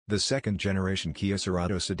The second-generation Kia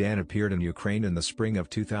Cerato sedan appeared in Ukraine in the spring of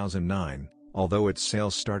 2009, although its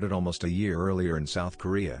sales started almost a year earlier in South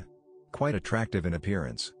Korea. Quite attractive in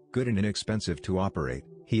appearance, good and inexpensive to operate,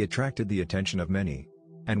 he attracted the attention of many.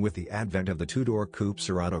 And with the advent of the two-door coupe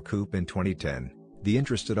Cerato Coupe in 2010, the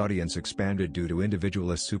interested audience expanded due to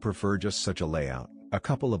individualists who prefer just such a layout, a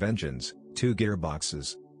couple of engines, 2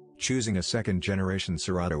 gearboxes. Choosing a second-generation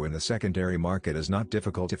Cerato in the secondary market is not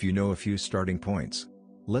difficult if you know a few starting points.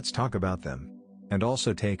 Let's talk about them. And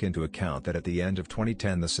also take into account that at the end of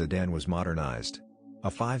 2010 the sedan was modernized.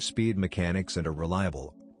 A 5-speed mechanics and a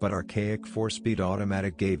reliable, but archaic 4-speed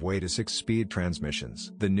automatic gave way to 6-speed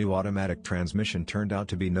transmissions. The new automatic transmission turned out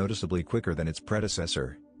to be noticeably quicker than its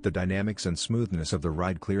predecessor. The dynamics and smoothness of the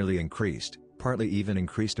ride clearly increased, partly even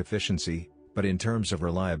increased efficiency, but in terms of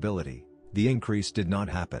reliability, the increase did not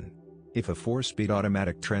happen. If a 4-speed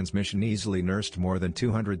automatic transmission easily nursed more than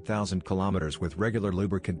 200,000 kilometers with regular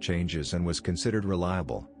lubricant changes and was considered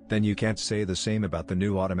reliable, then you can't say the same about the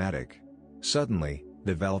new automatic. Suddenly,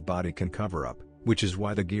 the valve body can cover up, which is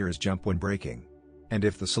why the gears jump when braking. And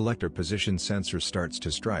if the selector position sensor starts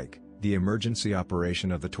to strike, the emergency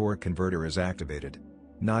operation of the torque converter is activated.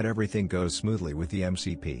 Not everything goes smoothly with the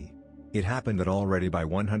MCP. It happened that already by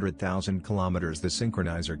 100,000 kilometers the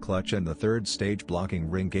synchronizer clutch and the third stage blocking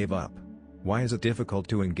ring gave up. Why is it difficult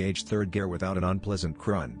to engage third gear without an unpleasant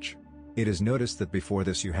crunch? It is noticed that before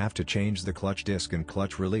this you have to change the clutch disc and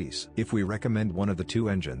clutch release. If we recommend one of the two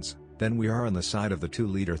engines, then we are on the side of the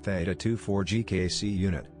 2-liter Theta 2.4 GKC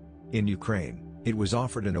unit. In Ukraine, it was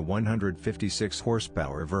offered in a 156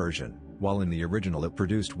 horsepower version, while in the original it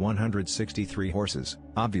produced 163 horses.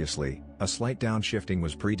 Obviously, a slight downshifting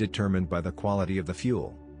was predetermined by the quality of the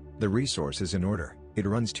fuel. The resource is in order. It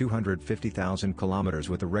runs 250,000 kilometers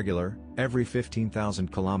with a regular, every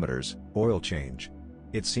 15,000 kilometers, oil change.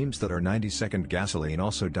 It seems that our 90-second gasoline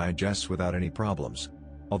also digests without any problems.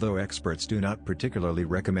 Although experts do not particularly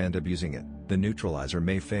recommend abusing it, the neutralizer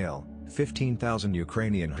may fail, 15,000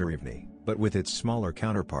 Ukrainian hryvnia, but with its smaller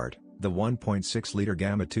counterpart, the 1.6-liter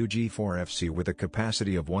Gamma 2 G4FC with a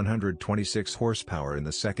capacity of 126 horsepower in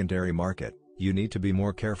the secondary market, you need to be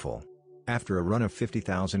more careful. After a run of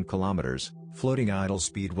 50,000 kilometers, floating idle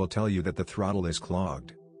speed will tell you that the throttle is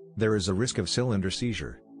clogged. There is a risk of cylinder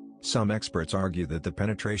seizure. Some experts argue that the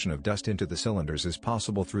penetration of dust into the cylinders is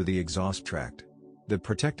possible through the exhaust tract. The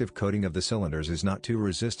protective coating of the cylinders is not too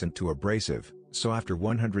resistant to abrasive, so after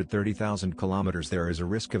 130,000 kilometers there is a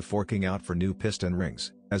risk of forking out for new piston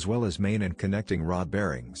rings, as well as main and connecting rod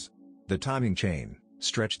bearings. The timing chain,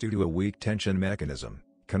 stretched due to a weak tension mechanism,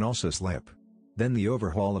 can also slip. Then the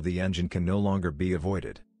overhaul of the engine can no longer be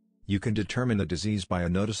avoided. You can determine the disease by a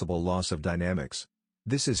noticeable loss of dynamics.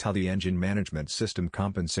 This is how the engine management system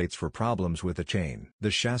compensates for problems with the chain.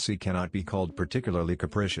 The chassis cannot be called particularly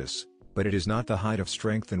capricious, but it is not the height of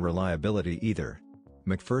strength and reliability either.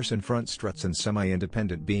 McPherson front struts and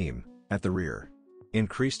semi-independent beam, at the rear.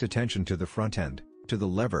 Increased attention to the front end, to the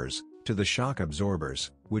levers, to the shock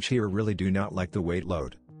absorbers, which here really do not like the weight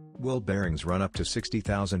load. Wheel bearings run up to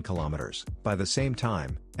 60,000 kilometers. By the same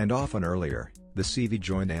time, and often earlier, the CV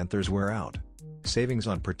joint anthers wear out. Savings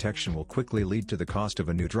on protection will quickly lead to the cost of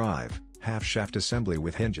a new drive, half-shaft assembly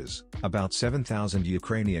with hinges, about 7,000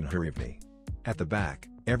 Ukrainian hryvnia. At the back,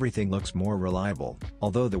 everything looks more reliable,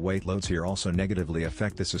 although the weight loads here also negatively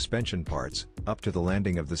affect the suspension parts, up to the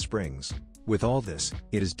landing of the springs. With all this,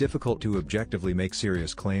 it is difficult to objectively make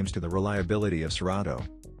serious claims to the reliability of Cerato.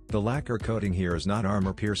 The lacquer coating here is not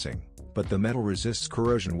armor-piercing, but the metal resists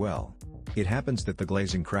corrosion well. It happens that the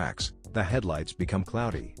glazing cracks, the headlights become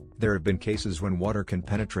cloudy. There have been cases when water can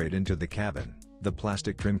penetrate into the cabin, the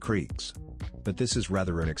plastic trim creaks. But this is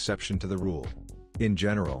rather an exception to the rule. In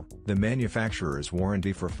general, the manufacturer's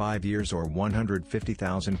warranty for 5 years or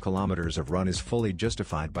 150,000 kilometers of run is fully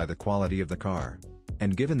justified by the quality of the car.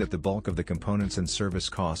 And given that the bulk of the components and service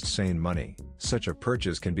costs sane money, such a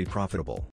purchase can be profitable.